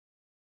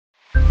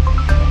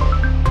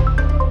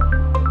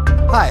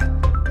Hi,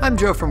 I'm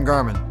Joe from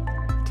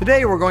Garmin.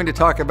 Today we're going to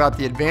talk about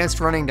the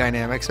advanced running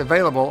dynamics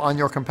available on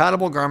your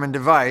compatible Garmin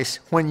device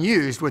when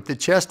used with the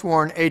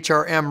chest-worn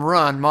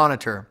HRM-Run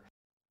monitor.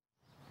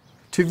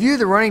 To view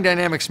the running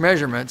dynamics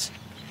measurements,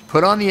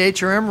 put on the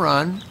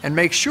HRM-Run and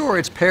make sure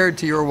it's paired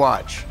to your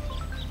watch.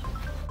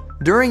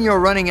 During your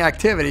running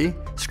activity,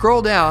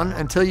 scroll down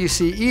until you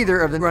see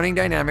either of the running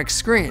dynamics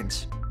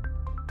screens.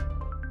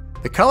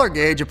 The color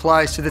gauge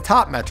applies to the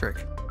top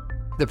metric.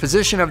 The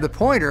position of the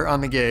pointer on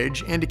the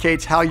gauge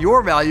indicates how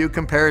your value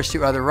compares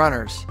to other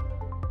runners.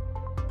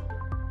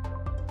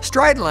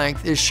 Stride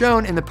length is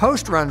shown in the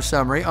post-run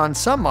summary on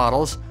some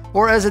models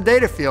or as a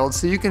data field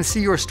so you can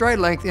see your stride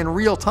length in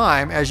real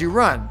time as you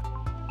run.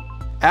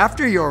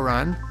 After your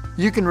run,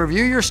 you can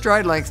review your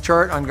stride length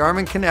chart on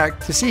Garmin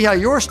Connect to see how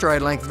your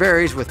stride length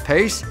varies with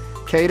pace,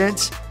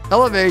 cadence,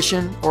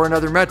 elevation, or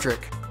another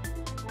metric.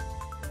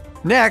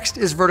 Next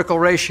is vertical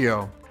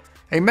ratio,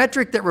 a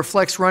metric that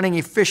reflects running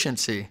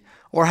efficiency,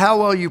 or how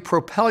well you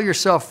propel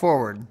yourself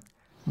forward.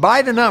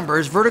 By the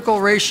numbers,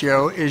 vertical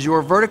ratio is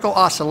your vertical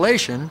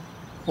oscillation,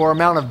 or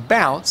amount of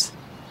bounce,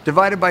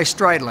 divided by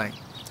stride length,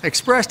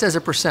 expressed as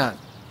a percent.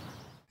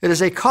 It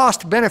is a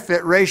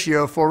cost-benefit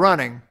ratio for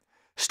running.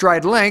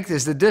 Stride length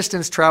is the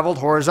distance traveled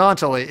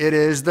horizontally. It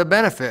is the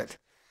benefit.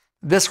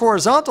 This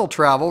horizontal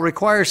travel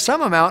requires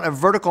some amount of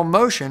vertical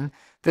motion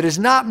that is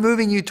not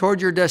moving you toward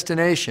your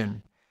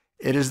destination.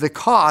 It is the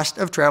cost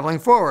of traveling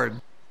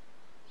forward.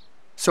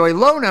 So a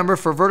low number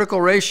for vertical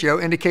ratio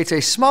indicates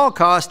a small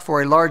cost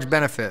for a large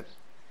benefit.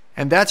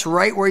 And that's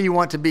right where you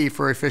want to be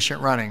for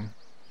efficient running.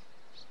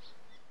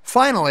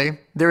 Finally,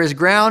 there is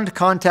ground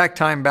contact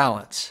time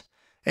balance,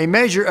 a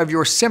measure of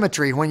your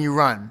symmetry when you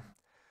run.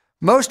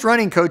 Most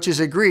running coaches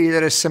agree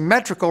that a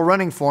symmetrical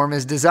running form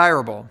is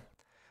desirable.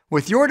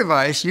 With your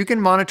device, you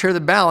can monitor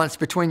the balance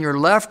between your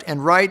left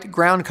and right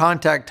ground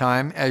contact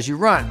time as you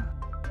run.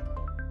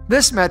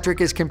 This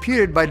metric is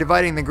computed by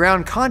dividing the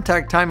ground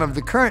contact time of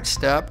the current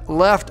step,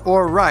 left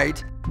or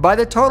right, by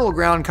the total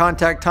ground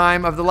contact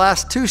time of the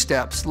last two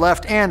steps,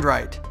 left and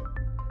right.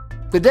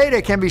 The data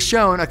can be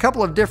shown a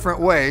couple of different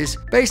ways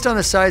based on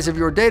the size of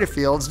your data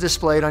fields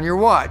displayed on your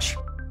watch.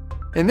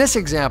 In this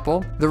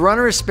example, the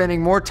runner is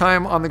spending more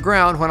time on the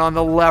ground when on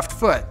the left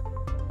foot.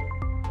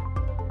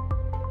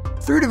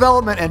 Through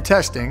development and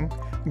testing,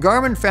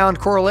 Garmin found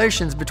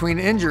correlations between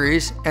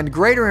injuries and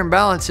greater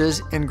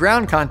imbalances in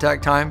ground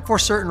contact time for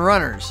certain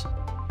runners.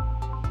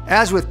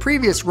 As with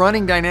previous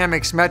running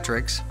dynamics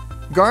metrics,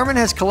 Garmin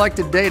has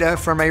collected data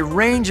from a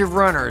range of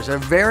runners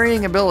of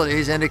varying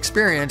abilities and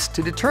experience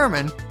to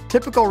determine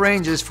typical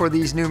ranges for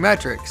these new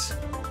metrics.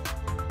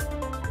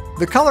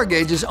 The color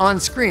gauges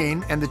on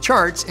screen and the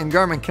charts in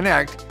Garmin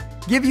Connect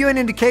give you an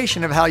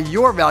indication of how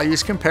your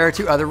values compare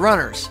to other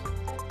runners.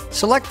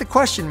 Select the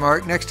question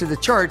mark next to the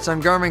charts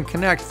on Garmin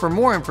Connect for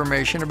more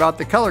information about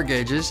the color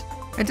gauges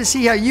and to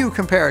see how you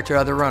compare to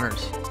other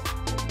runners.